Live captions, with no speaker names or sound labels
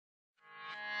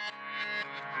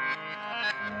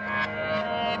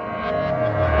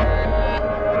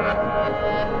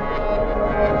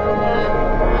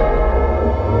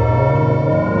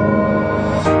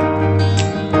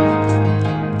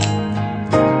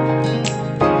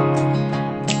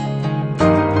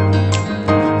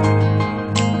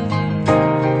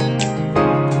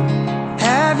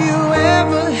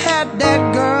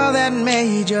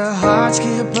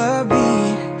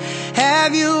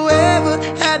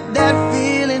get that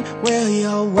feeling where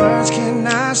your words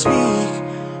cannot speak.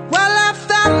 Well, I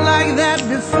felt like that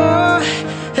before,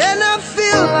 and I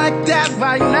feel like that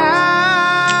right now.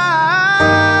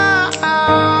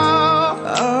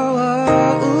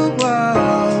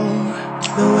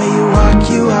 The way you walk,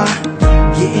 you are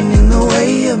getting in the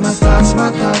way of my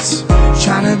thoughts,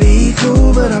 Trying to be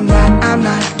cool, but I'm not.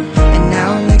 And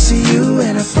now I'm next to you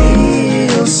and I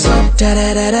feel so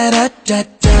da-da-da-da-da-da-da,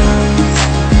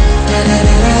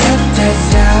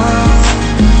 da-da-da-da-da-da-da,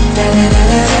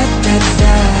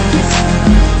 da-da-da-da-da-da-da,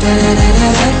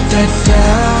 da-da-da-da-da-da.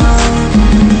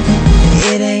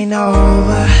 It ain't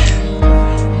over,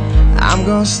 I'm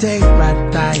gonna stay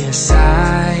right by your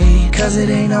side, 'cause it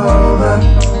ain't over.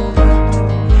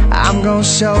 I'm gonna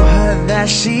show her that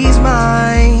she's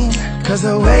mine, 'cause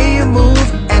the way you move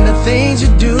and the things you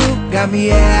do got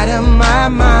me out of my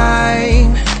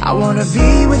mind. I wanna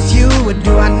be with you, what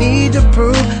do I need to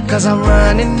prove? 'Cause I'm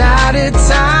running out of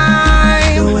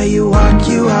time. The way you walk,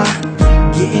 you are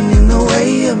getting in the way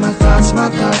of my thoughts,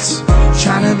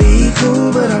 Trying to be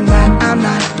cool, but I'm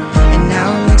not. And now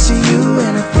I'm next to you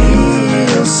and I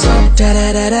feel so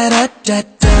da-da-da-da-da-da,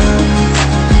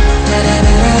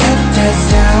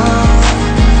 da-da-da-da-da-da,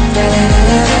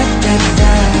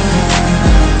 da-da-da-da-da-da,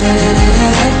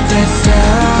 da-da-da-da-da-da.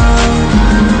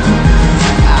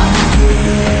 I'm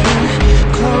getting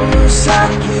closer,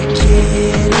 you're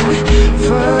getting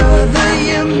further,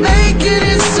 you're making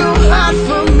it so hard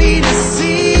for me to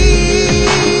see.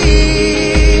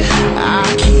 I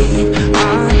keep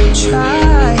on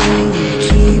trying, you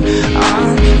keep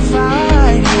on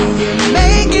fighting, you're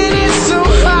making it so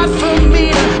hard for me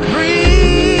to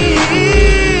breathe.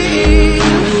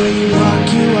 The way you walk,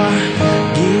 you are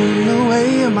getting in the way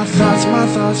of my thoughts,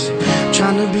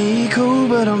 Trying to be cool,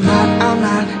 but I'm not.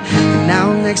 And now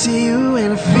I'm next to you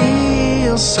and I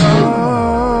feel so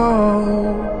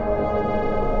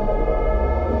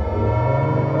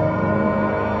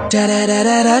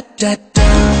da-da-da-da-da-da,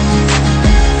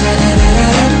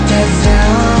 da-da-da-da-da-da,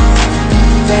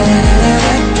 da-da-da-da-da-da,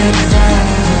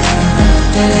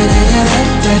 da-da-da-da-da-da,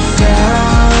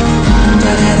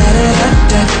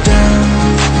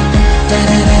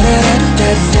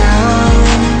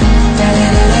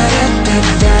 da-da-da-da-da-da,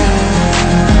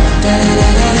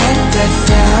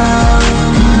 da-da-da-da-da-da.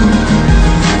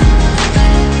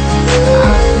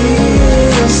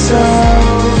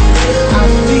 I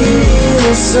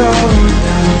feel so